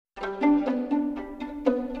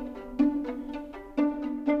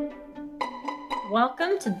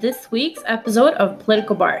Welcome to this week's episode of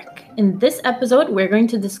Political Bark. In this episode, we're going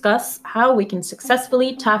to discuss how we can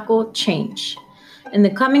successfully tackle change. In the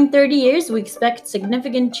coming 30 years, we expect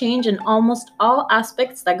significant change in almost all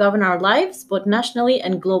aspects that govern our lives, both nationally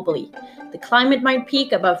and globally. The climate might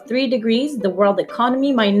peak above 3 degrees, the world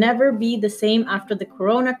economy might never be the same after the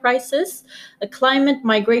corona crisis, a climate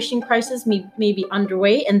migration crisis may be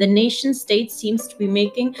underway, and the nation state seems to be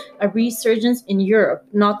making a resurgence in Europe,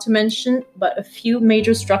 not to mention but a few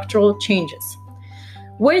major structural changes.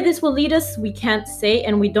 Where this will lead us, we can't say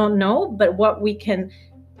and we don't know, but what we can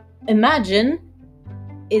imagine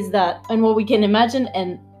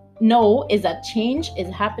and know is that change is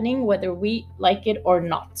happening whether we like it or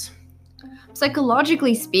not.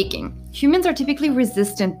 Psychologically speaking, humans are typically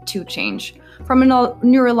resistant to change. From a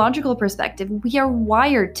neurological perspective, we are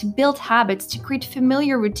wired to build habits to create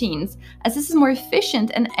familiar routines, as this is more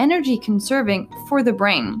efficient and energy conserving for the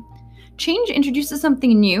brain. Change introduces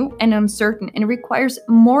something new and uncertain and requires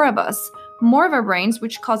more of us, more of our brains,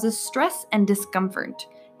 which causes stress and discomfort.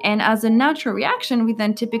 And as a natural reaction, we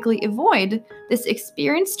then typically avoid this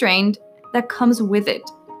experience strain that comes with it.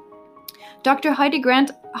 Dr. Heidi Grant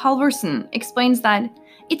Halvorsen explains that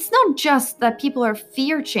it's not just that people are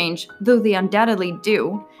fear change, though they undoubtedly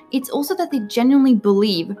do. It's also that they genuinely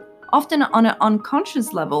believe, often on an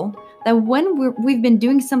unconscious level, that when we've been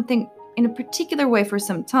doing something in a particular way for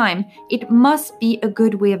some time, it must be a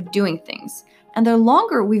good way of doing things. And the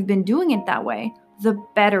longer we've been doing it that way, the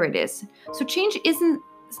better it is. So change isn't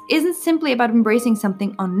simply about embracing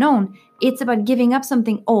something unknown. It's about giving up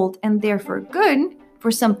something old and therefore good for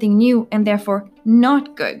something new and therefore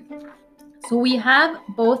not good. So we have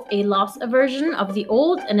both a loss aversion of the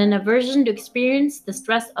old and an aversion to experience the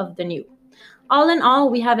stress of the new. All in all,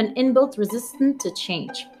 we have an inbuilt resistance to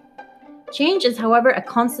change. Change is, however, a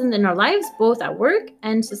constant in our lives, both at work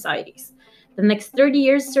and societies. The next 30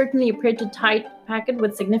 years certainly appear to packed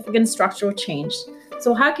with significant structural change.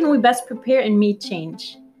 So how can we best prepare and meet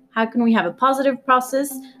change? How can we have a positive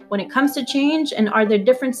process when it comes to change, and are there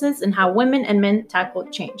differences in how women and men tackle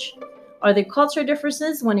change? Are there cultural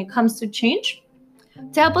differences when it comes to change?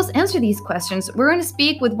 To help us answer these questions, we're going to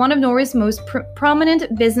speak with one of Norway's most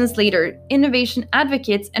prominent business leaders, innovation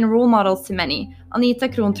advocates, and role models to many, Anita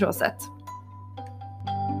Krohn Traaseth.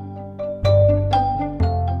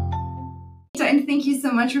 And thank you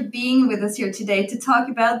so much for being with us here today to talk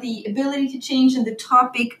about the ability to change and the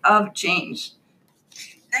topic of change.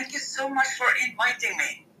 Thank you so much for inviting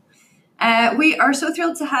me. We are so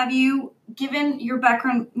thrilled to have you, given your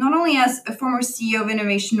background not only as a former CEO of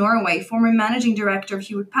Innovation Norway, former managing director of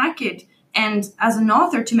Hewlett Packard, and as an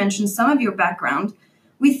author, to mention some of your background.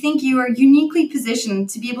 We think you are uniquely positioned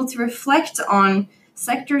to be able to reflect on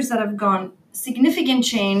sectors that have gone significant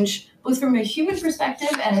change, both from a human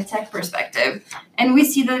perspective and a tech perspective. And we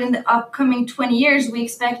see that in the upcoming 20 years, we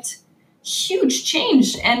expect huge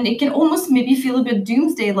change, and it can almost maybe feel a bit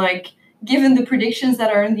doomsday-like, given the predictions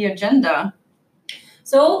that are in the agenda.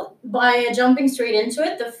 So by jumping straight into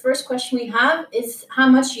it, the first question we have is how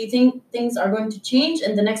much do you think things are going to change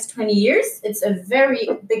in the next 20 years? It's a very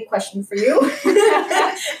big question for you.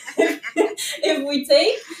 If we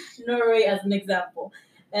take Norway as an example,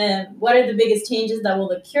 what are the biggest changes that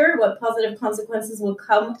will occur? What positive consequences will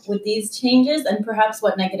come with these changes, and perhaps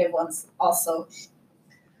what negative ones also?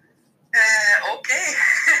 Okay.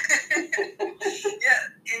 Yeah,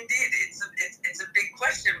 indeed, it's a big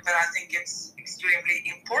question, but I think it's extremely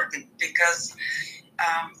important because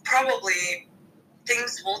probably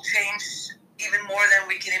things will change even more than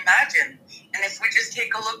we can imagine. And if we just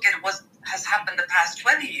take a look at what has happened the past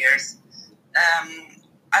 20 years,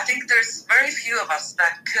 I think there's very few of us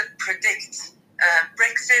that could predict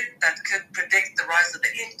Brexit, that could predict the rise of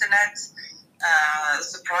the internet, the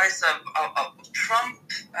surprise of Trump,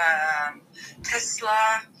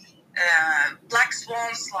 Tesla, black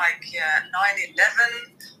swans like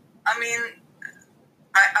 9/11. I mean,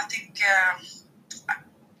 I think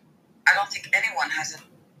I don't think anyone has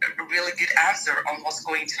a really good answer on what's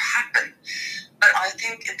going to happen. But I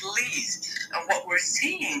think at least what we're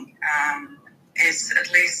seeing is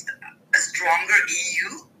at least a stronger EU.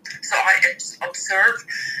 So I observe,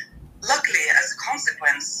 luckily, as a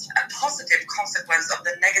consequence, a positive consequence of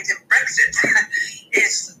the negative Brexit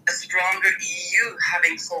is a stronger EU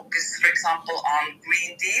having focus, for example, on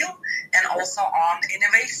Green Deal and also on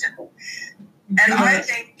innovation. And I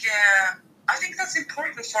think that's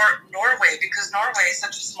important for Norway because Norway is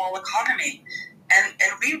such a small economy.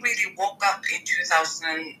 And we really woke up in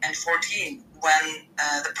 2014 when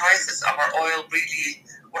the prices of our oil really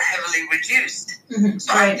were heavily reduced. Mm-hmm.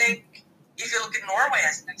 So right. I think if you look at Norway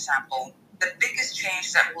as an example, the biggest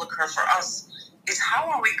change that will occur for us is how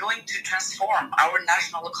are we going to transform our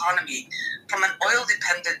national economy from an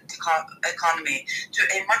oil-dependent economy to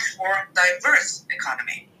a much more diverse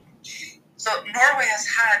economy. So Norway has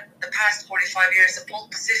had the past 45 years a pole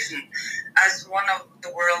position as one of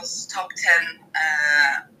the world's top 10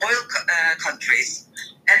 oil countries.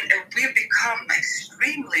 And we've become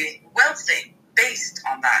extremely wealthy based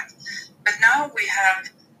on that. But now we have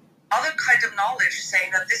other kind of knowledge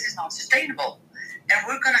saying that this is not sustainable. And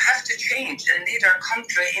we're going to have to change and lead our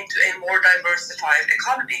country into a more diversified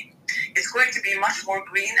economy. It's going to be much more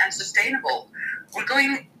green and sustainable. We're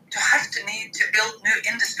going to have to need to build new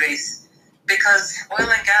industries because oil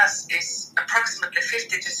and gas is approximately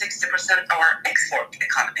 50 to 60% of our export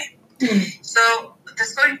economy. So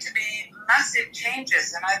there's going to be massive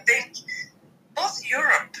changes. And I think both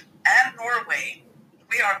Europe and Norway,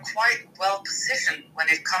 we are quite well positioned when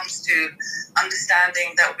it comes to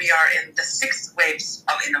understanding that we are in the 6 waves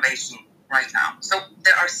of innovation right now. So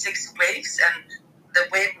there are 6 waves, and the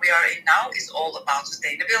wave we are in now is all about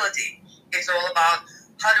sustainability. It's all about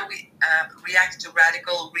how do we react to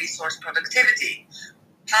radical resource productivity?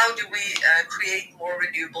 How do we create more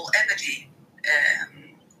renewable energy?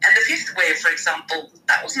 And the 5th wave, for example,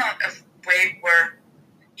 that was not a wave where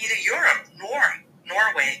either Europe nor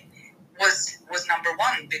Norway was number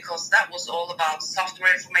 1, because that was all about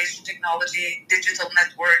software information technology, digital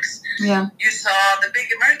networks. Yeah. You saw the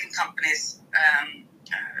big American companies.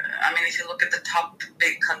 I mean, if you look at the top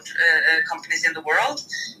big companies in the world,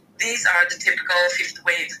 these are the typical 5th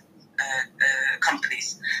wave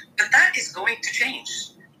companies. But that is going to change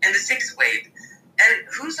in the 6th wave. And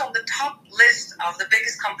who's on the top list of the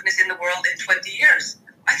biggest companies in the world in 20 years?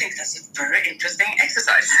 I think that's a very interesting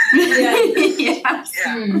exercise. Yes.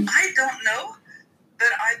 Yeah. I don't know,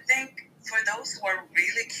 but I think for those who are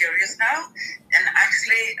really curious now and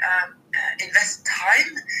actually invest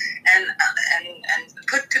time and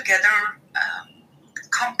put together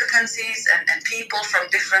competencies and people from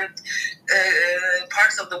different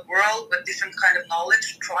parts of the world with different kind of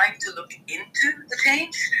knowledge trying to look into the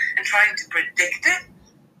change and trying to predict it,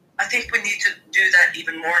 I think we need to do that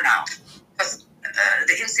even more now, because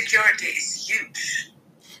the insecurity is huge.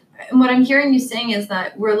 And what I'm hearing you saying is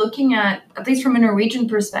that we're looking at least from a Norwegian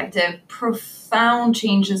perspective, profound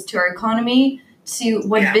changes to our economy, to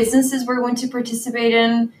what businesses we're going to participate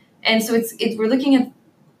in. And so it's we're looking at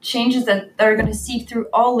changes that are going to seep through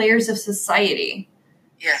all layers of society.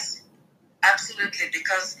 Yes, absolutely.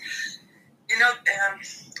 Because,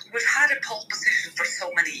 we've had a pole position for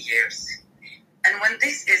so many years. And when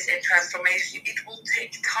this is in transformation, it will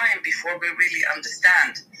take time before we really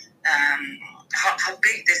understand how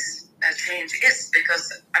big this change is.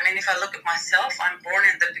 Because, I mean, if I look at myself, I'm born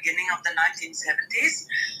in the beginning of the 1970s.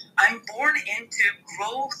 I'm born into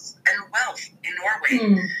growth and wealth in Norway.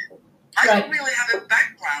 I don't really have a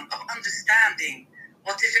background of understanding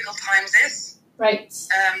what difficult times is. Right.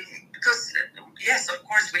 Because, yes, of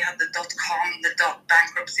course, we had the .com, the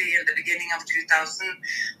bankruptcy in the beginning of 2000.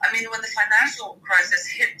 I mean, when the financial crisis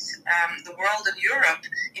hit the world and Europe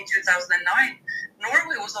in 2009,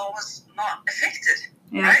 Norway was almost not affected,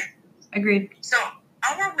 right? Agreed. So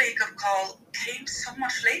our wake-up call came so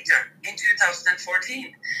much later in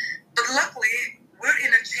 2014. But luckily, we're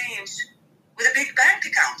in a change with a big bank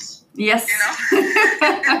account. Yes. So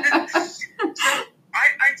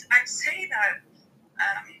I'd say that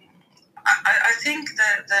I think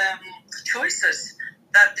that the choices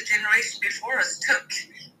that the generation before us took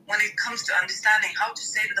when it comes to understanding how to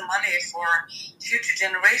save the money for future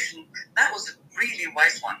generation, that was a really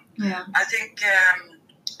wise one. Yeah. I think,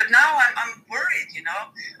 but now I'm worried,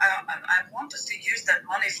 I want us to use that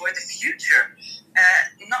money for the future,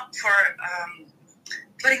 not for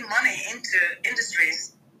putting money into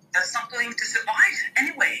industries that's not going to survive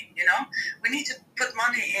anyway, We need to put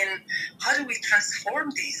money in how do we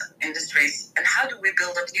transform these industries and how do we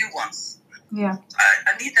build up new ones. Yeah.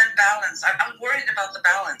 I need that balance. I'm worried about the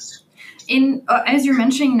balance. As you're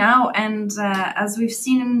mentioning now, and as we've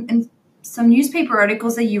seen in some newspaper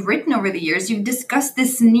articles that you've written over the years, you've discussed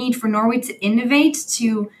this need for Norway to innovate,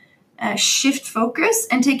 to shift focus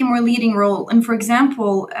and take a more leading role. And for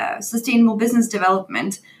example, sustainable business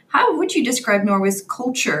development. How would you describe Norway's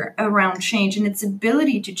culture around change and its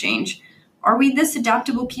ability to change? Are we this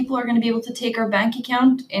adaptable people are going to be able to take our bank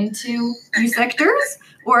account into new sectors?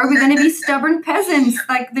 Or are we going to be stubborn peasants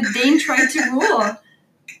like the Dane tried to rule?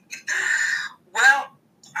 Well,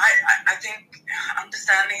 I think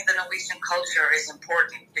understanding the Norwegian culture is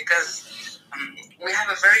important because we have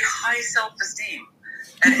a very high self-esteem.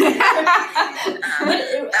 And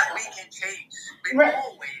that we can change. We've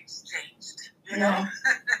always changed,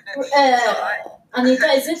 Anita,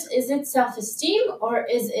 is it self-esteem, or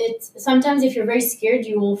is it sometimes if you're very scared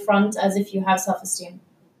you will front as if you have self-esteem?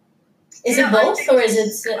 Is it both, or is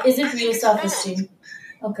it real self-esteem?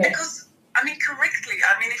 Okay. Because correctly.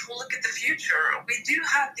 If we look at the future, we do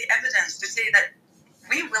have the evidence to say that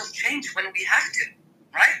we will change when we have to,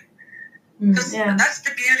 right? Because that's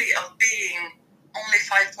the beauty of being only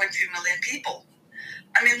 5.2 million people.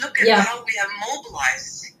 Look at how we have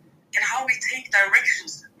mobilized and how we take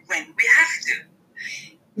directions when we have to.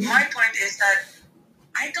 My point is that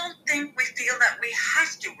I don't think we feel that we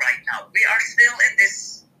have to right now. We are still in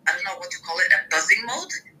this, I don't know what to call it, a buzzing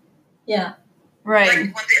mode. Yeah. Right. Like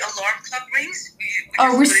when the alarm clock rings.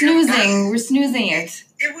 We're snoozing. We're snoozing it.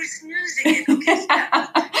 Yeah, we're snoozing it. Okay,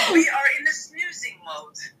 so we are in a snoozing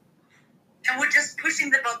mode. And we're just pushing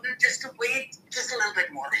the button just to wait just a little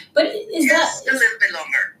bit more. But is just a little bit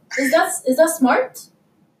longer. Is that smart?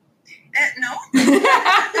 No.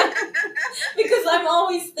 Because I'm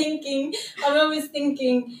always thinking,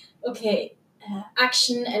 okay,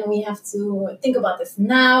 action, and we have to think about this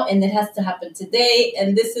now, and it has to happen today,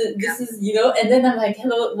 and this is and then I'm like,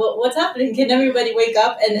 hello, what's happening? Can everybody wake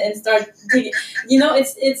up and start thinking?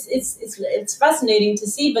 It's fascinating to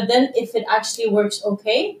see, but then if it actually works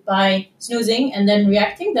okay by snoozing and then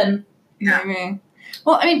reacting, then yeah.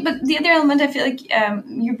 Well, but the other element I feel like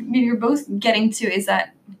you're both getting to is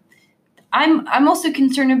that I'm also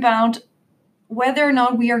concerned about whether or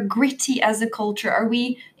not we are gritty as a culture.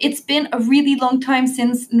 It's been a really long time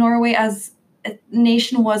since Norway as a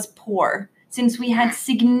nation was poor, since we had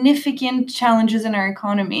significant challenges in our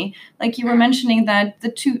economy. Like you were mentioning that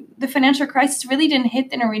the financial crisis really didn't hit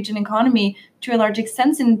the Norwegian economy to a large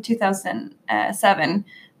extent in 2007,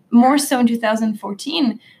 more so in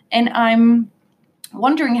 2014. And I'm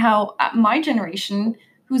wondering how my generation,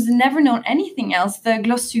 who's never known anything else, the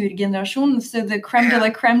glasur-generation, so the creme de la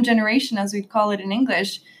creme generation, as we'd call it in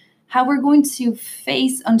English, how we're going to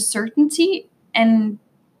face uncertainty and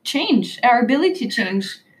change, our ability to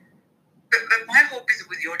change. But my hope is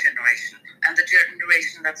with your generation and the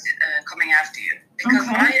generation that's coming after you. Because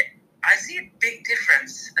I see a big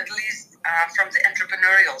difference, at least from the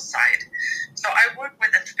entrepreneurial side. So I work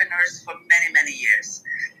with entrepreneurs for many, many years.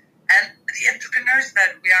 And the entrepreneurs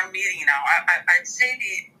that we are meeting now, I'd say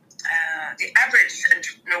the average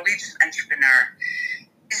Norwegian entrepreneur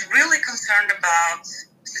is really concerned about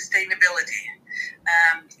sustainability.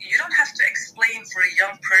 You don't have to explain for a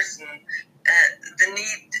young person the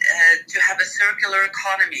need to have a circular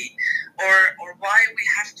economy or why we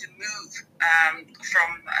have to move from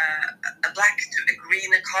a black to a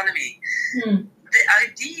green economy. The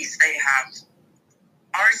ideas they have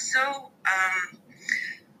are so...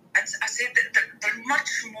 I say that they're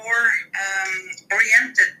much more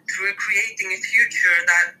oriented through creating a future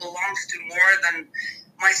that belongs to more than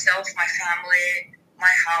myself, my family,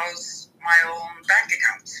 my house, my own bank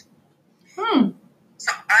account.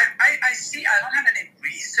 So I see, I don't have any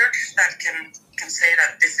research that can say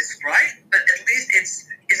that this is right, but at least it's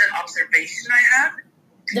an observation I have.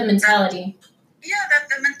 The mentality. That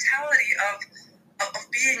the mentality of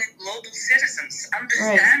being global citizens,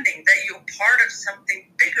 understanding that you're part of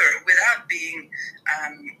something bigger without being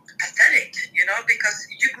pathetic, because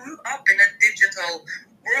you grew up in a digital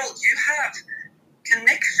world. You have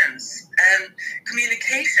connections and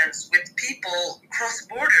communications with people across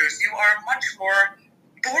borders. You are much more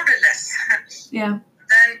borderless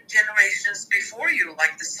than generations before you,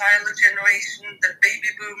 like the silent generation, the baby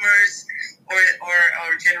boomers,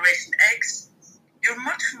 or Generation X. You're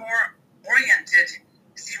much more oriented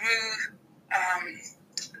through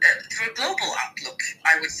a global outlook,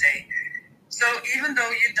 I would say. So even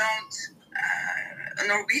though you don't,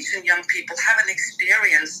 Norwegian young people haven't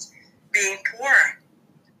experienced being poor,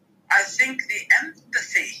 I think the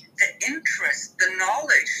empathy, the interest, the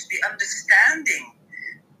knowledge, the understanding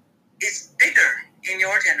is bigger in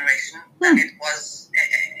your generation than it was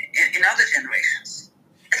in other generations.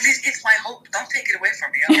 At least it's my hope. Don't take it away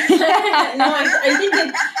from me, okay? No,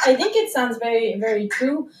 I think it sounds very, very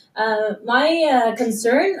true. My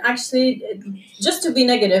concern, actually, just to be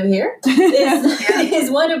negative here, is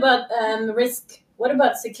what about risk? What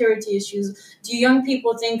about security issues? Do young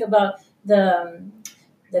people think about the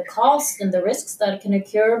cost and the risks that can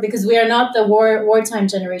occur? Because we are not the wartime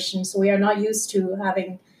generation, so we are not used to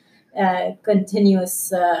having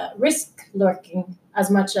continuous risk lurking as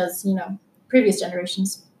much as previous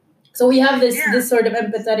generations. So we have this sort of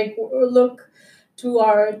empathetic look to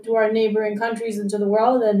our neighboring countries and to the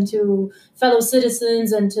world and to fellow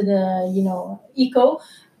citizens and to the eco,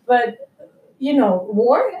 but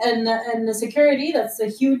war and the security, that's a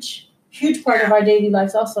huge part of our daily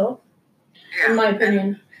lives also, in my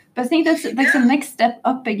opinion. But I think that's like the next step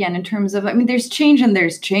up again in terms of, I mean, there's change and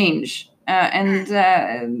there's change. There's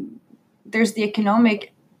the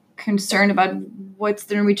economic concern about what's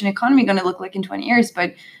the Norwegian economy going to look like in 20 years.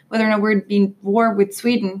 But whether or not we're being war with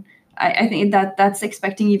Sweden, I think that's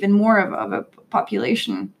expecting even more of a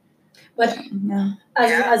population. But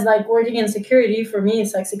as like working in security, for me,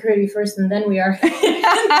 it's like security first, and then we are,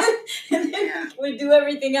 and then we do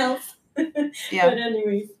everything else. But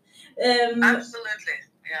anyways, absolutely,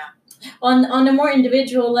 yeah. On a more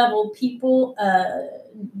individual level, people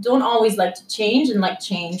don't always like to change and like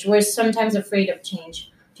change. We're sometimes afraid of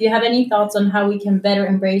change. Do you have any thoughts on how we can better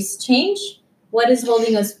embrace change? What is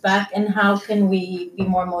holding us back, and how can we be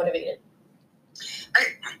more motivated?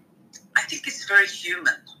 I think it's very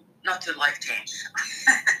human not to like change.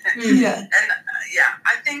 Yeah. And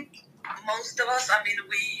I think most of us, I mean,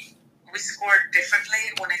 we score differently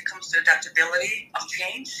when it comes to adaptability of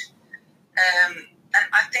change. And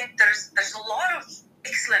I think there's a lot of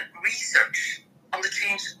excellent research on the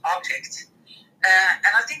change object.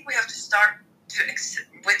 And I think we have to start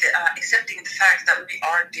with accepting the fact that we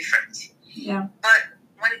are different. Yeah. But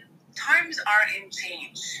when times are in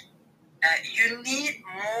change, you need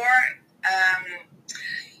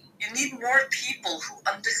more people who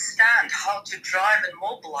understand how to drive and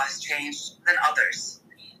mobilize change than others.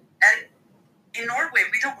 And in Norway,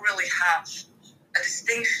 we don't really have a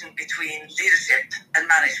distinction between leadership and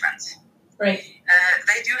management. Right.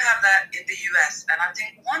 They do have that in the US. And I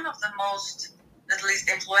think one of the most, at least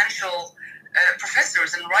influential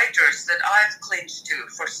professors and writers that I've clinged to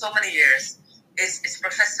for so many years is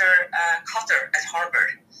Professor Kotter at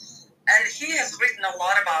Harvard. And he has written a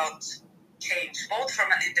lot about change, both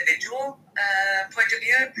from an individual point of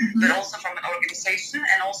view, but also from an organization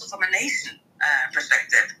and also from a nation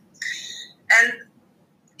perspective. And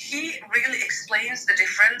he really explains the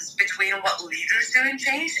difference between what leaders do in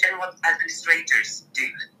change and what administrators do.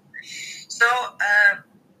 So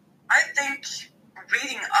I think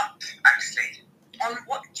reading up, actually, on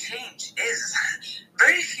what change is,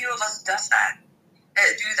 very few of us do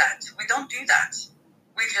that. We don't do that.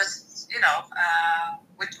 We just,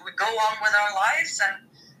 we go on with our lives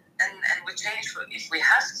and we change if we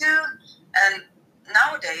have to. And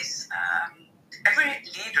nowadays, every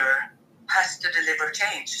leader has to deliver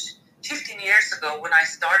change. 15 years ago, when I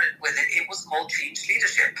started with it, it was called change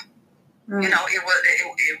leadership. Right.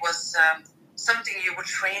 It was something you were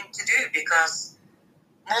trained to do because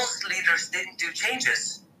most leaders didn't do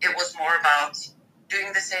changes. It was more about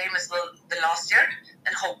doing the same as the last year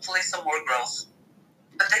and hopefully some more growth.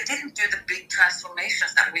 But they didn't do the big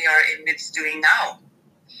transformations that we are in midst doing now.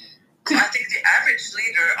 So I think the average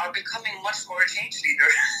leader are becoming much more a change leader.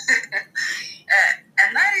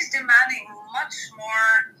 And that is demanding much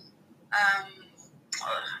more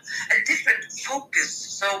a different focus.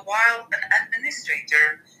 So while an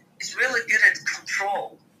administrator is really good at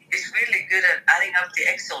control, is really good at adding up the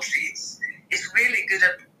Excel sheets, is really good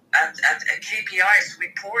at KPIs,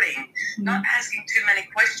 reporting, not asking too many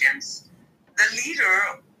questions, the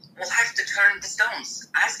leader will have to turn the stones,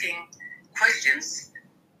 asking questions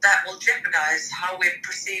that will jeopardize how we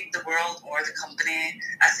perceive the world or the company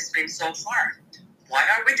as it's been so far. Why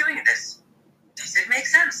are we doing this? Does it make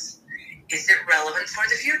sense? Is it relevant for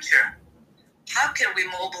the future? How can we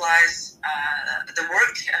mobilize the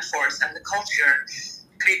workforce and the culture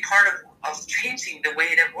to be part of changing the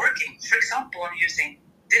way they're working? For example, I'm using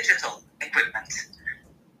digital equipment.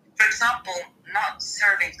 For example, not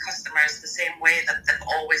serving customers the same way that they've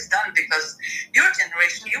always done, because your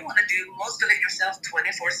generation, you want to do most of it yourself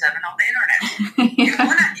 24/7 on the internet.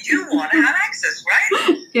 Yeah. You want to have access,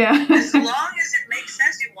 right? Yeah. As long as it makes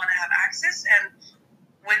sense, you want to have access. And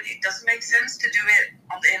when it doesn't make sense to do it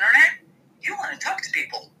on the internet, you want to talk to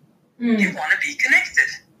people. You want to be connected.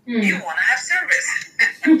 You want to have service.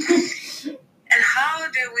 And how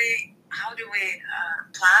do we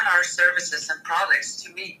plan our services and products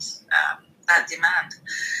to meet that demand?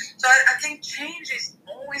 So I think change is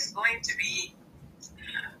always going to be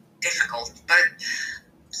difficult, but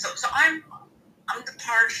so I'm the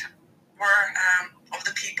part where of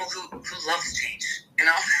the people who loves change,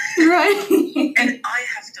 right? And I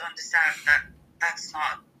have to understand that that's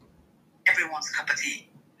not everyone's cup of tea.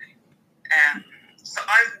 So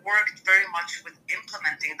I've worked very much with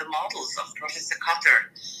implementing the models of Professor Kotter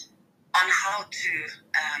on how to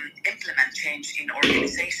implement change in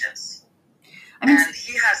organizations. And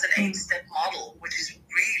he has an 8-step model, which is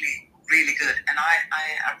really, really good. And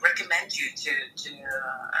I recommend you to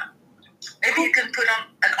maybe you can put on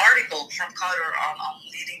an article from Kotter on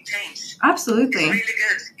leading change. Absolutely. It's really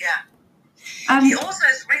good, yeah. He's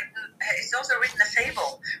also written a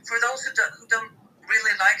fable for those who don't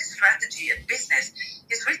really like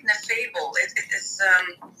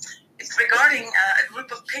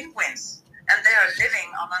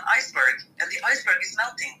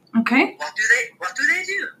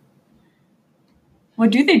What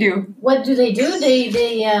do they do? What do? They they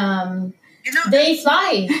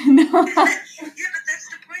fly. No. Yeah, but that's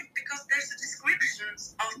the point, because there's a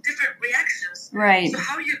descriptions of different reactions. Right. So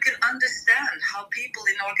how you can understand how people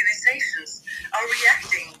in organizations are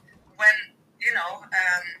reacting when,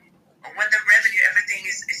 when the revenue, everything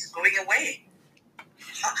is going away.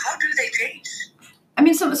 How do they change? I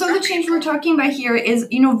mean, so the change we're talking about here is,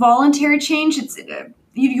 voluntary change. It's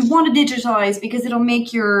you want to digitize because it'll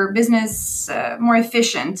make your business more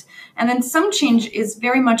efficient. And then some change is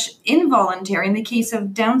very much involuntary in the case of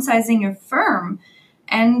downsizing a firm.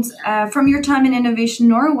 And from your time in Innovation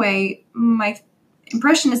Norway, my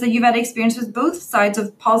impression is that you've had experience with both sides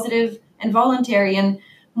of positive and voluntary and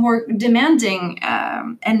more demanding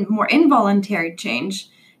and more involuntary change.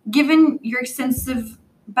 Given your extensive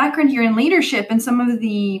background here in leadership and some of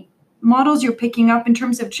the models you're picking up in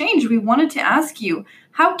terms of change, we wanted to ask you,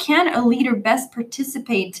 how can a leader best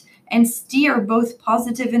participate and steer both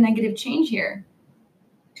positive and negative change here?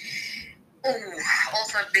 Oh,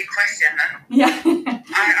 also a big question. Yeah.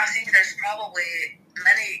 I think there's probably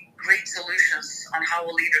many great solutions on how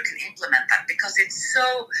a leader can implement that, because it's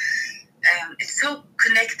so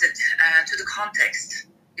connected to the context,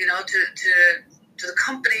 to the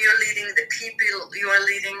company you're leading, the people you are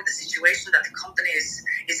leading, the situation that the company is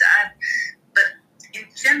at. But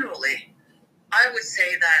generally, I would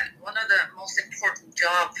say that one of the most important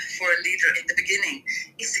jobs for a leader in the beginning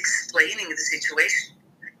is explaining the situation,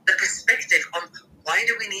 the perspective on why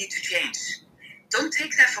do we need to change. Don't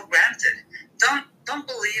take that for granted. Don't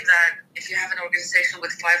believe that if you have an organization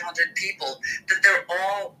with 500 people, that they're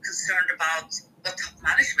all concerned about what top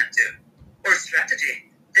management do or strategy.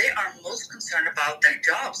 They are most concerned about their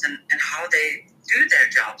jobs and how they do their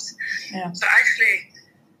jobs. Yeah. So actually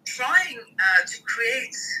trying to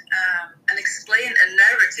create and explain a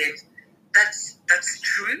narrative that's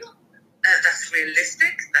true, that's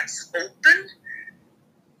realistic, that's open,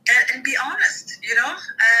 and be honest,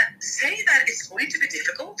 say that it's going to be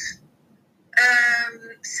difficult.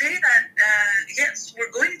 Say that, yes,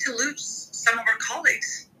 we're going to lose some of our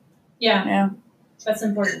colleagues. Yeah. That's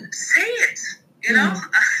important. Say it,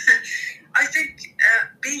 I think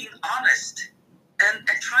being honest and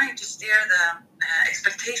trying to steer the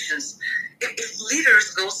expectations. If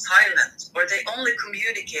leaders go silent or they only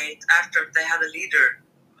communicate after they have a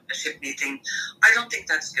leadership meeting, I don't think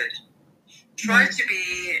that's good. Try to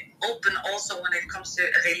be open also when it comes to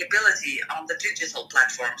availability on the digital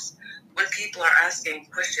platforms. When people are asking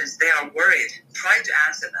questions, they are worried. Try to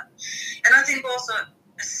answer them. And I think also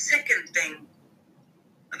a second thing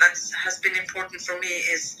that has been important for me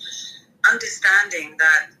is understanding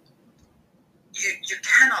that you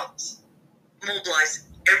cannot mobilize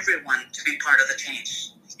everyone to be part of the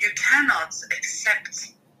change. You cannot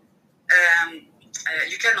accept,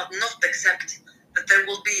 you cannot not accept that there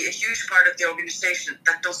will be a huge part of the organization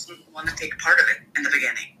that doesn't want to take part of it in the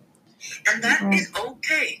beginning. And that is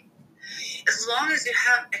okay. As long as you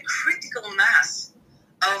have a critical mass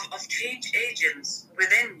of change agents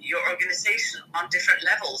within your organization on different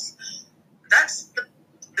levels, that's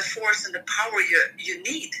the force and the power you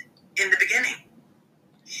need in the beginning.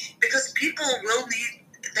 Because people will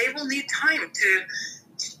need time to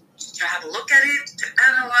have a look at it, to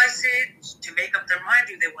analyze it, to make up their mind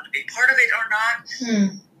if they want to be part of it or not.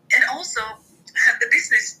 And also, the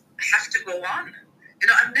business has to go on.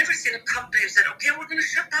 I've never seen a company who said, okay, we're going to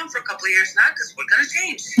shut down for a couple of years now because we're going to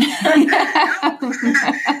change.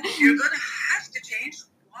 You're going to have to change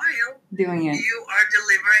while doing it. You are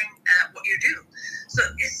delivering what you do. So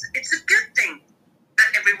it's a good thing that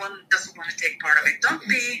everyone doesn't want to take part of it. Don't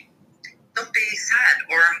be sad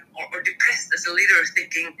or depressed as a leader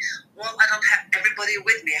thinking, well, I don't have everybody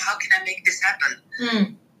with me. How can I make this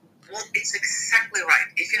happen? Well, it's exactly right.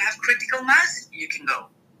 If you have critical mass, you can go.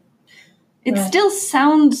 It still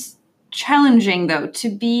sounds challenging, though, to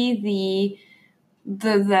be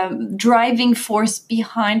the driving force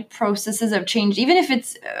behind processes of change. Even if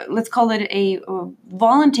it's, let's call it a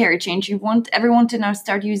voluntary change. You want everyone to now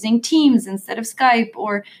start using Teams instead of Skype,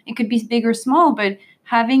 or it could be big or small, but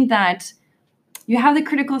having that, you have the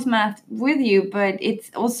critical mass with you, but it's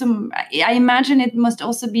also, I imagine it must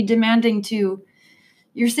also be demanding to,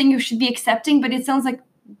 you're saying you should be accepting, but it sounds like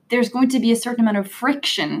there's going to be a certain amount of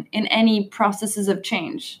friction in any processes of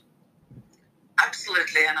change.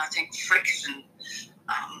 Absolutely, and I think friction,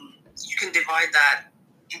 you can divide that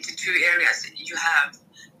into two areas. You have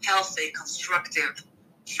healthy, constructive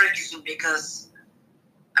friction because,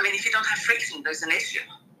 if you don't have friction, there's an issue.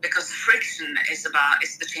 Because friction is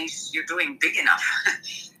the change you're doing big enough.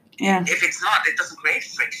 Yeah. If it's not, it doesn't create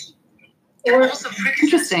friction. Or also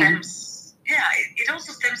friction stems. Yeah, it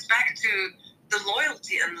also stems back to the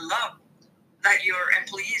loyalty and love that your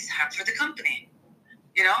employees have for the company.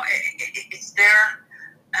 You know, it's their,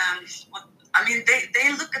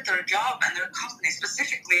 they look at their job and their company,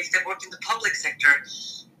 specifically if they work in the public sector,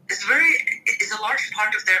 is a large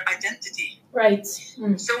part of their identity. Right. So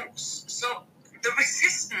the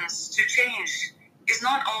resistance to change is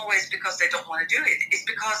not always because they don't want to do it. It's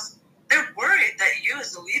because they're worried that you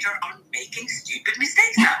as a leader are making stupid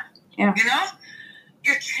mistakes now. Yeah. You know,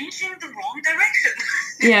 you're changing the wrong direction.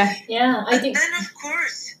 Yeah. Yeah. But then, of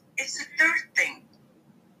course, it's a third thing.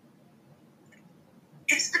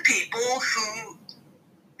 It's the people who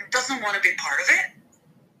doesn't want to be part of it,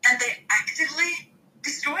 and they actively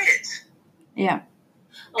destroy it. Yeah.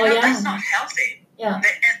 Oh, yeah. That's not healthy. Yeah.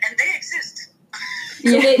 And they exist.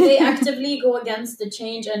 So they actively go against the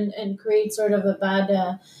change and create sort of a bad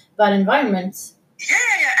environment. Yeah.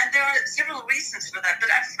 And there are several reasons for that. But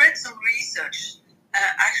I've read some research,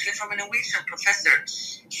 actually from a Norwegian professor.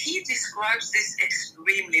 He describes this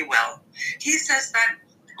extremely well. He says that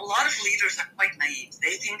a lot of leaders are quite naive.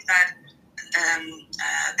 They think that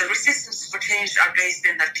the resistance for change are based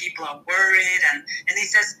in that people are worried. And he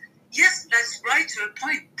says, yes, that's right to a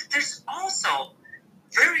point. But there's also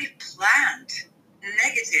very planned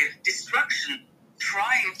negative destruction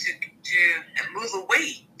trying to move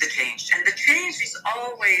away the change. And the change is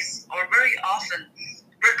always or very often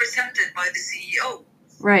represented by the CEO.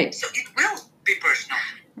 Right. So it will be personal.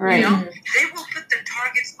 Right. You know? They will put their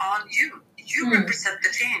targets on you. You represent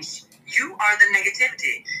the change. You are the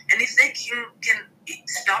negativity. And if they can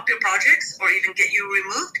stop your projects or even get you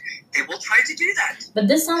removed, they will try to do that. But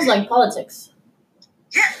this sounds like politics.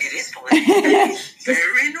 Yeah, it is politics. It's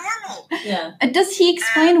very normal. Yeah. Does he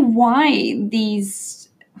explain why these,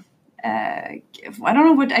 I don't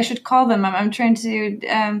know what I should call them. I'm trying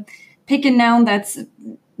to pick a noun that's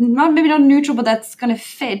maybe not neutral, but that's going to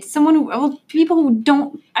fit. People who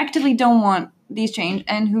actively don't want these change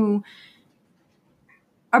and who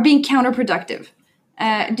are being counterproductive.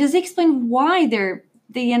 Does he explain why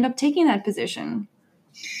they end up taking that position?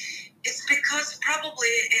 It's because probably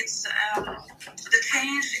it's the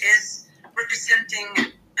change is representing a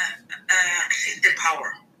shift in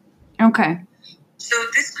power. Okay. So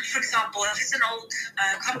this, for example, if it's an old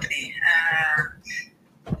company,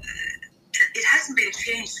 it hasn't been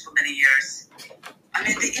changed for many years. I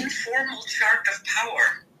mean, the informal chart of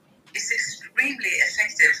power is extremely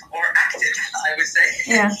effective or active, I would say,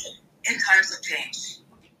 in times of change.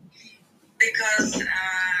 Because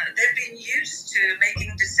they've been used to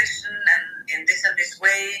making decisions in this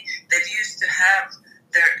way. They've used to have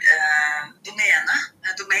their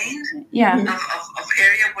domain of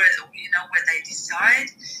area where they decide.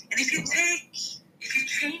 And if you change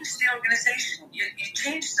the organization, you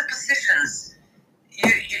change the positions,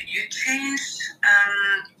 you change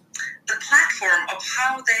the platform of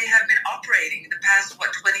how they have been operating in the past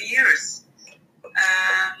 20 years.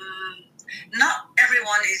 Not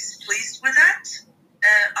everyone is pleased with that.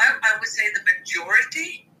 I would say the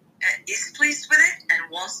majority is pleased with it and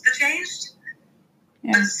wants the change.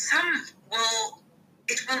 Yeah. But some will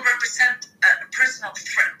represent a personal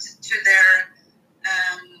threat to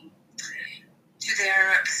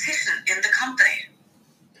their position in the company.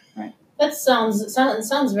 Right. That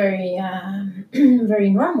sounds very very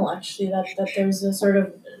normal, actually. That there's a sort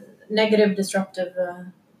of negative, disruptive.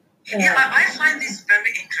 I find this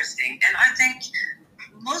very interesting, and I think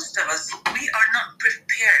most of us, we are not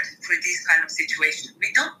prepared for these kind of situations.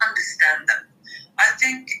 We don't understand them. I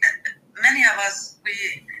think many of us,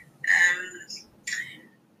 we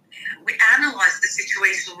analyze the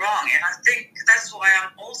situation wrong, and I think that's why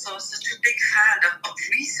I'm also such a big fan of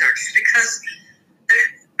research, because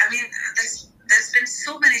there's been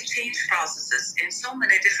so many change processes in so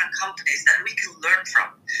many different companies that we can learn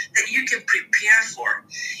from, that you can prepare for.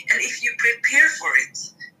 And if you prepare for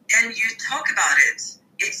it and you talk about it,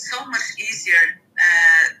 it's so much easier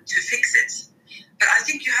to fix it. But I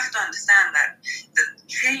think you have to understand that the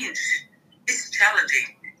change is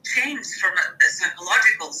challenging. Change from a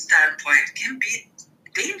psychological standpoint can be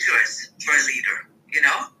dangerous for a leader, you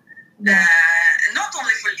know? Yeah. Not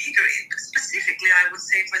only for leaders, but specifically, I would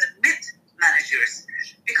say, for the mid-managers,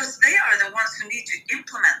 because they are the ones who need to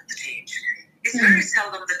implement the change. It's very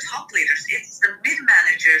seldom the top leaders. It's the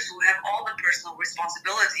mid-managers who have all the personal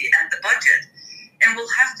responsibility and the budget and will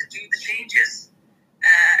have to do the changes.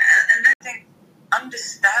 And I think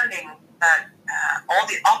understanding that all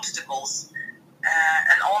the obstacles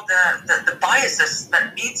and all the biases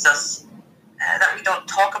that meets us, that we don't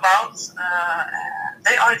talk about,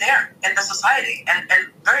 they are there in the society, and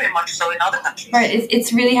very much so in other countries. Right.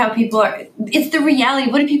 It's really how people are. It's the reality.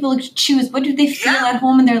 What do people choose? What do they feel at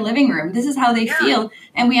home in their living room? This is how they feel,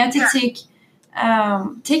 and we have to take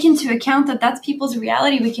into account that that's people's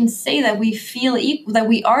reality. We can say that we feel equal, that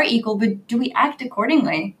we are equal, but do we act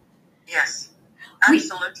accordingly? Yes,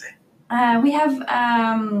 absolutely. We have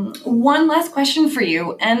one last question for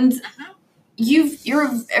you, and you're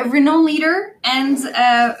a renowned leader and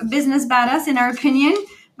a business badass, in our opinion.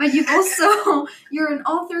 But you're an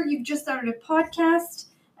author. You've just started a podcast,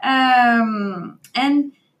 and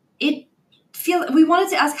we wanted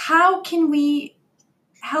to ask, how can we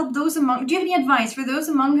help those do you have any advice for those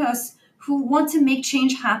among us who want to make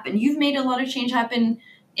change happen? You've made a lot of change happen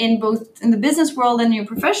in the business world and your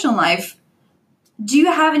professional life. Do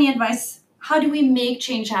you have any advice? How do we make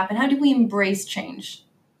change happen? How do we embrace change?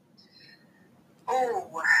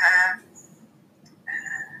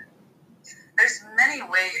 There's many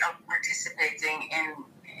ways of participating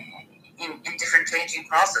in different changing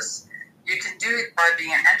process. You can do it by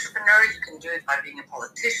being an entrepreneur. You can do it by being a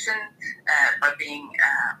politician, by being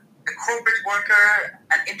a corporate worker,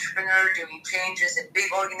 an entrepreneur doing changes in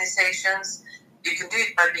big organizations. You can do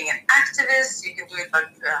it by being an activist. You can do it by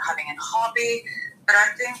having a hobby. But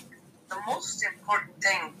I think the most important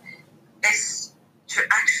thing is to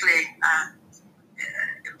actually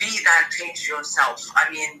be that change yourself. I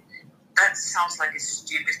mean, that sounds like a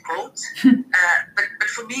stupid quote, but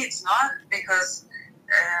for me it's not, because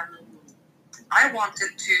I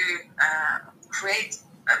wanted to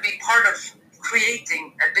be part of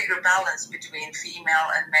creating a bigger balance between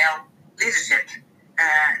female and male leadership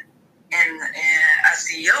as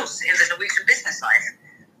CEOs in the Norwegian business life.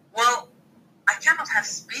 Well, I cannot have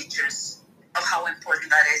speeches of how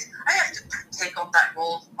important that is. I have to take on that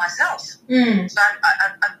role myself. So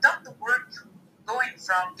I've done the work, going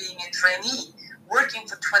from being a trainee, working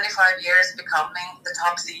for 25 years, becoming the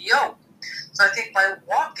top CEO. So I think by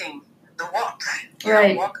walking the walk,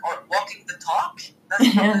 walking the talk,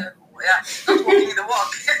 that's not walking the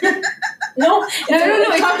walk. No.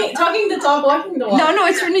 Talking the talk, walking the walk. No,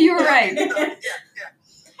 it's really, you're right. I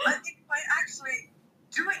think by actually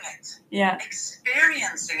doing it,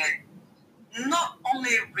 experiencing it, not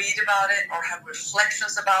only read about it or have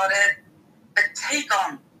reflections about it, but take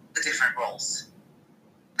on the different roles.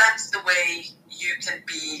 That's the way you can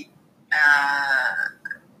be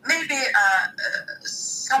maybe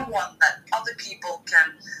someone that other people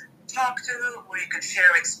can talk to, where you can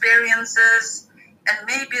share experiences, and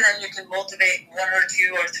maybe then you can motivate one or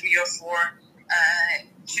two or three or four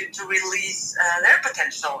to release their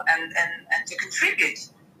potential and to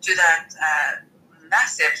contribute to that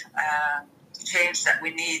massive change that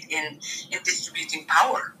we need in distributing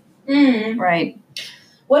power. Right.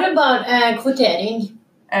 What about kvotering?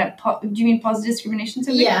 Do you mean positive discrimination?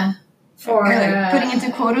 Yeah. For putting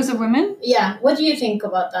into quotas of women? Yeah. What do you think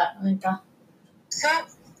about that, Anita? So,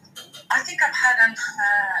 I think I've had a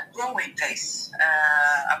growing pace.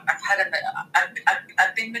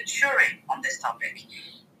 I've been maturing on this topic,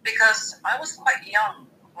 because I was quite young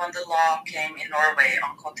when the law came in Norway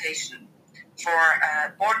on quotation for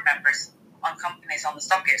board members on companies on the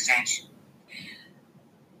stock exchange.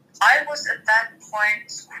 I was at that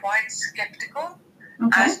point quite skeptical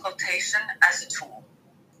as quotation as a tool.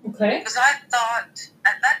 Okay. Because I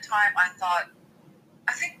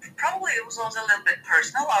think probably it was also a little bit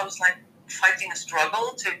personal. I was like fighting a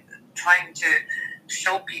struggle to trying to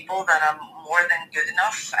show people that I'm more than good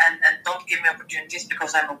enough and don't give me opportunities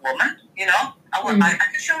because I'm a woman, you know? I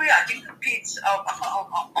can show you, I can compete on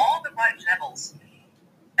all the right levels.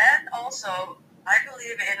 And also, I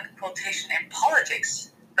believe in quotation in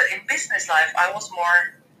politics, but in business life, I was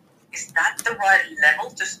more, is that the right level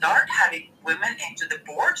to start having women into the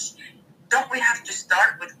boards? Don't we have to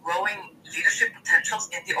start with growing leadership potentials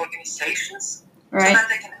in the organizations so that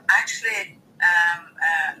they can actually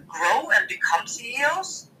grow and become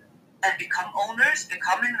CEOs and become owners,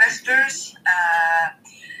 become investors?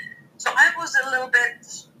 So I was a little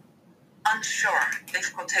bit unsure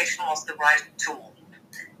if quotation was the right tool.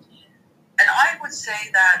 And I would say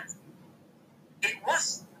that it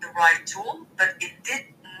was the right tool, but it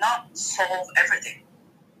did not solve everything.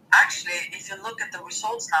 Actually, if you look at the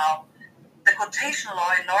results now, the quotation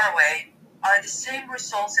law in Norway are the same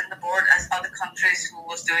results in the board as other countries who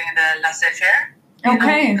was doing the laissez-faire.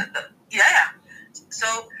 Okay.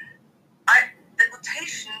 So the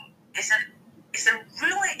quotation is a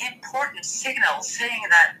really important signal saying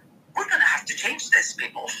that we're going to have to change this,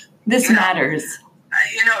 people. This matters.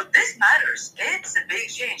 This matters. It's a big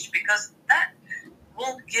change, because that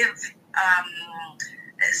will give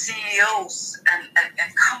CEOs and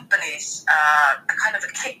companies a kind of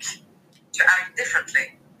a kick to act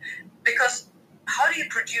differently. Because how do you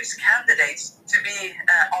produce candidates to be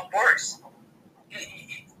on boards?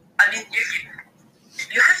 I mean,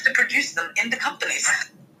 you have to produce them in the companies,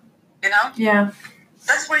 you know? Yeah.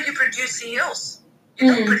 That's where you produce CEOs. You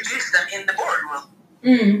don't produce them in the boardroom.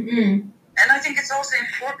 And I think it's also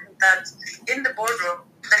important that in the boardroom,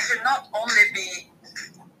 there should not only be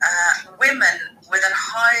women with a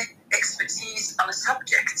high expertise on a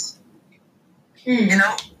subject. You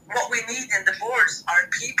know, what we need in the boards are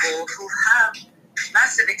people who have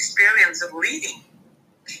massive experience of leading,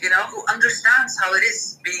 you know, who understands how it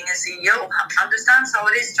is being a CEO, understands how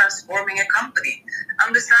it is transforming a company,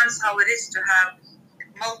 understands how it is to have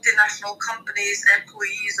multinational companies,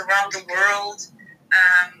 employees around the world.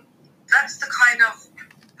 That's the kind of,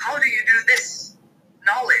 how do you do this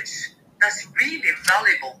knowledge that's really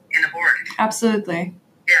valuable in a board. Absolutely.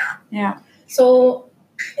 Yeah. So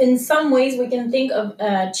in some ways we can think of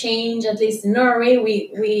change, at least in Norway,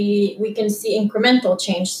 we can see incremental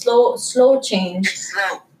change, slow change. It's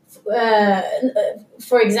slow.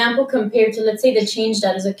 For example, compared to, let's say, the change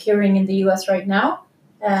that is occurring in the US right now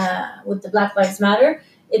with the Black Lives Matter,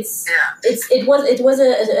 it was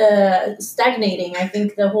a stagnating. I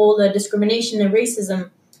think the whole discrimination and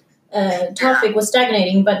racism topic was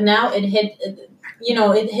stagnating, but now it hit.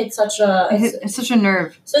 It hit such a such a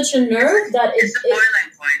nerve that it's a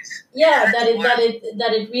boiling point. Yeah, that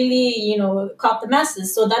it really caught the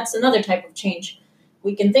masses. So that's another type of change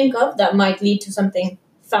we can think of that might lead to something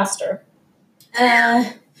faster.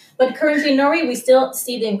 But currently in Norway, we still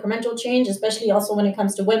see the incremental change, especially also when it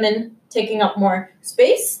comes to women taking up more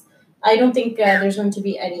space. I don't think there's going to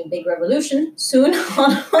be any big revolution soon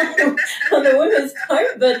on the women's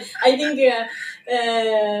part, but I think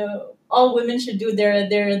all women should do their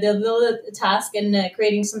little task in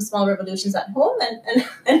creating some small revolutions at home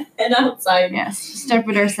and outside. Yes, start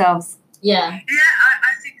with ourselves. Yeah. Yeah,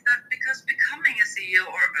 I think that because becoming a CEO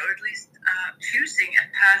or at least choosing a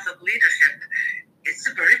path of leadership, it's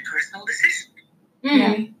a very personal decision.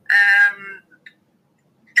 And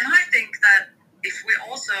I think that if we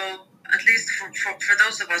also, at least for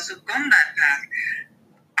those of us who've gone that path,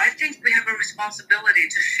 I think we have a responsibility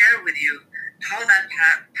to share with you how that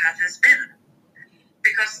path has been.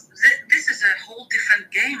 Because this is a whole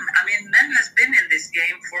different game. I mean, men has been in this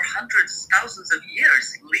game for hundreds, thousands of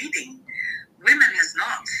years, leading. Women has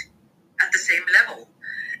not at the same level.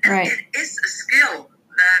 And it is a skill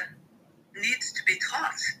that needs to be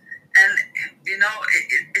taught. And,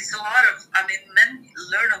 it's a lot of, men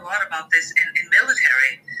learn a lot about this in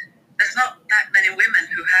military. There's not that many women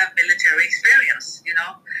who have military experience,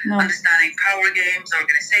 understanding power games,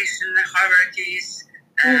 organization, hierarchies,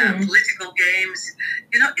 political games.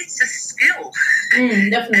 It's a skill.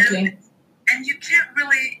 Definitely. And you can't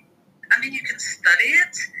really, you can study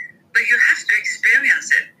it, but you have to experience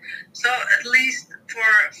it. So at least for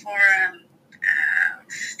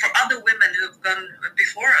other women who've gone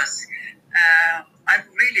before us, I've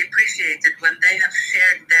really appreciated when they have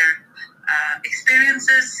shared their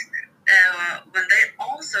experiences, when they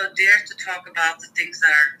also dare to talk about the things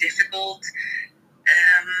that are difficult.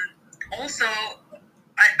 Also,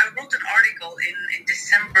 I wrote an article in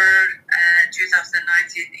December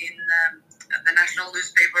 2019 in the national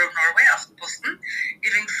newspaper of Norway, Aftenposten,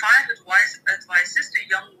 giving 5 advices to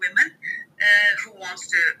young women who wants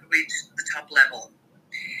to reach the top level.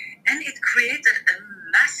 And it created a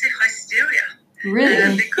massive hysteria.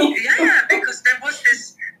 Really? Because there was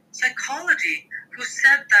this psychology who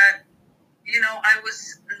said that, I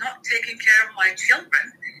was not taking care of my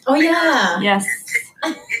children. Oh, yeah. Yes.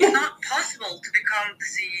 It's not possible to become the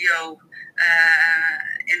CEO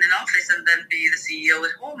in an office and then be the CEO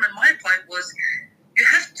at home. And my point was, you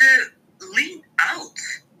have to lean out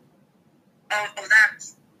of that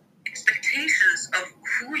expectations of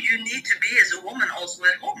who you need to be as a woman also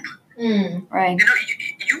at home. Right.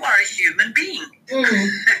 You are a human being.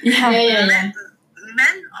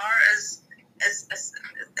 Men are as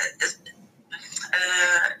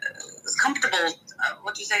comfortable,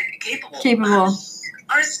 capable.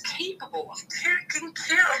 Are as capable of taking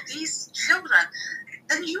care of these children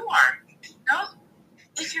than you are.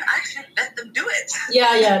 If you actually let them do it.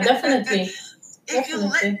 Yeah, definitely. If you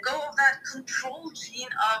let go of that control gene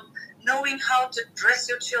of knowing how to dress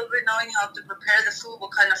your children, knowing how to prepare the food,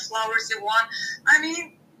 what kind of flowers you want.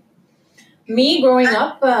 Me growing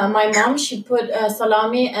up, my mom, she put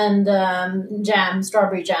salami and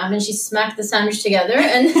strawberry jam, and she smacked the sandwich together.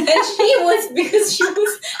 And she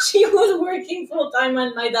was working full time,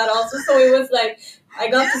 and my dad also. So it was like, I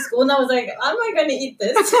got to school and I was like, how am I going to eat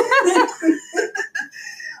this?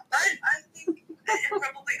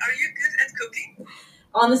 probably, are you good at cooking?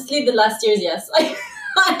 Honestly, the last years, yes. I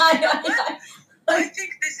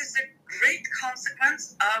think this is a great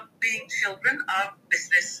consequence of being children of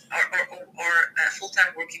business or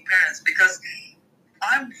full-time working parents, because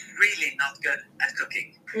I'm really not good at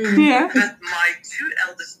cooking. Yeah. But my two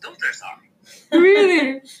eldest daughters are.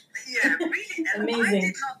 Really? Yeah, really. And Amazing. I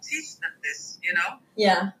did not teach them this, you know.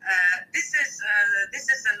 Yeah. This is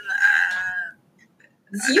an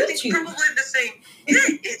It's I think YouTube. probably the same.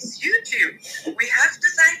 Yeah, it's YouTube. We have to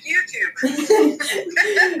thank YouTube.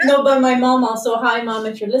 No, but my mom also, hi mom,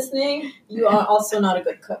 if you're listening, you are also not a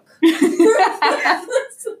good cook. Yeah.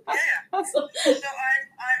 So- So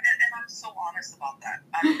I'm so honest about that.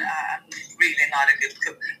 I'm really not a good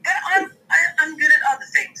cook, but I'm good at other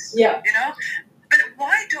things. Yeah. You know. But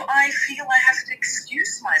why do I feel I have to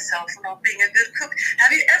excuse myself for not being a good cook?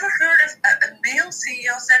 Have you ever heard of a male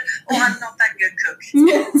CEO said, "Oh, I'm not that good cook in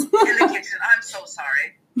the kitchen. I'm so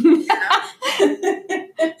sorry." You know.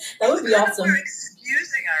 That would be awesome. We're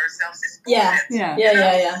excusing ourselves. It's Yeah. bullshit.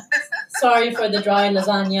 Yeah. Sorry for the dry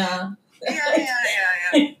lasagna.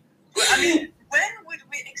 Yeah. Well, I mean, when would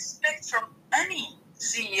we expect from any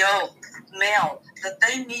CEO, male, that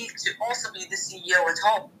they need to also be the CEO at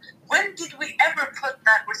home? When did we ever put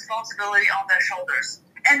that responsibility on their shoulders?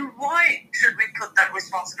 And why should we put that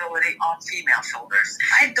responsibility on female shoulders?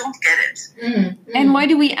 I don't get it. And why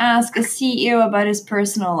do we ask a CEO about his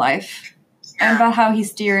personal life and Yeah. about how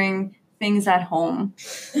he's steering things at home?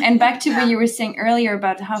 And back to what you were saying earlier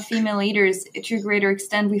about how female leaders, to a greater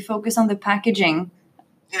extent, we focus on the packaging,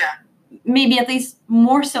 Yeah. maybe at least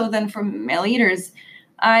more so than for male leaders.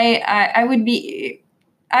 I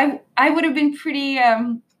would have been pretty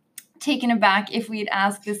taken aback if we'd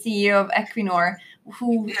asked the CEO of Equinor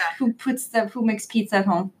who makes pizza at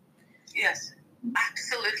home. Yes.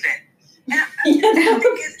 Absolutely. Yeah.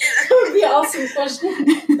 That would be an awesome question.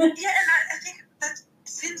 Yeah, and I think that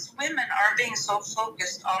since women are being so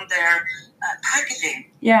focused on their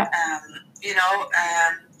packaging, Yeah.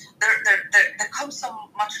 there comes so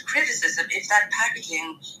much criticism if that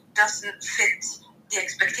packaging doesn't fit the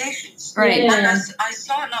expectations. Right. Yeah. And as I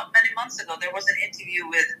saw not many months ago, there was an interview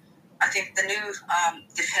with, I think, the new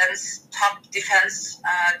top defense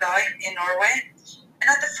guy in Norway. And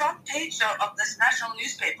at the front page of this national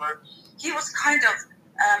newspaper, he was kind of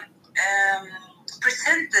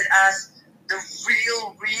presented as the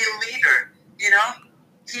real leader, you know.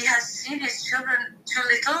 He has seen his children too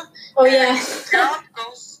little. Oh, yeah. His job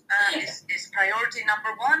is priority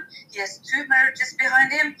number one. He has 2 marriages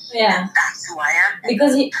behind him. Yeah. And that's who I am.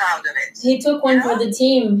 Because I'm proud of it. he took one for the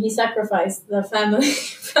team. He sacrificed the family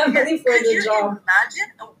for Could the you job.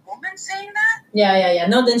 imagine a woman saying that? Yeah.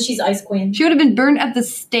 No, then she's ice queen. She would have been burned at the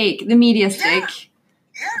stake, the media stake.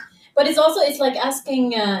 Yeah. But it's like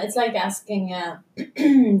asking a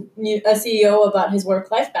CEO about his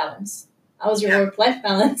work-life balance. How's your work-life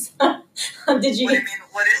balance? Did you? What do you mean?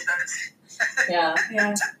 What is that? Yeah.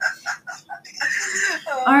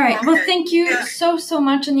 All right. Well, Okay. thank you Yeah. so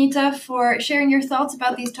much, Anita, for sharing your thoughts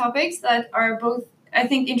about these topics that are both, I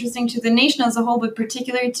think, interesting to the nation as a whole, but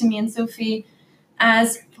particularly to me and Sophie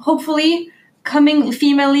as hopefully coming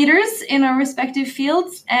female leaders in our respective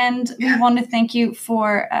fields. And we want to thank you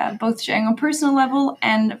for both sharing on a personal level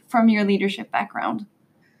and from your leadership background.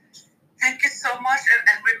 Thank you so much.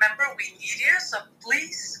 And remember, we need you. So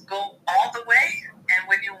please go all the way. And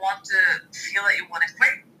when you want to feel that you want to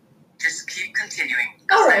quit, just keep continuing.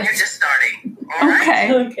 All Then right. you're just starting. All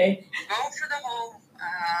right? Okay. Okay. Go for the whole,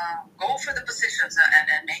 go for the positions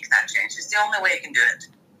and make that change. It's the only way you can do it.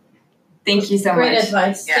 Thank you so Great much.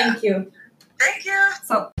 advice. Yeah. Thank you. Thank you.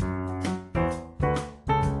 So,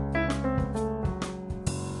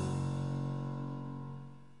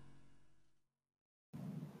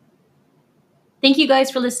 Thank you guys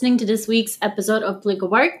for listening to this week's episode of Political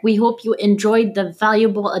Bark. We hope you enjoyed the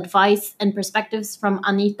valuable advice and perspectives from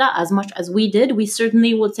Anita as much as we did. We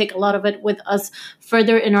certainly will take a lot of it with us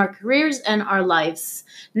further in our careers and our lives.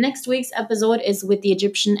 Next week's episode is with the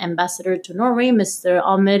Egyptian ambassador to Norway, Mr.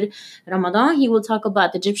 Ahmed Ramadan. He will talk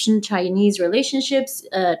about the Egyptian-Chinese relationships,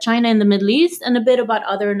 China and the Middle East, and a bit about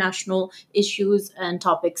other national issues and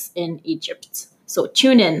topics in Egypt. So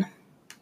tune in.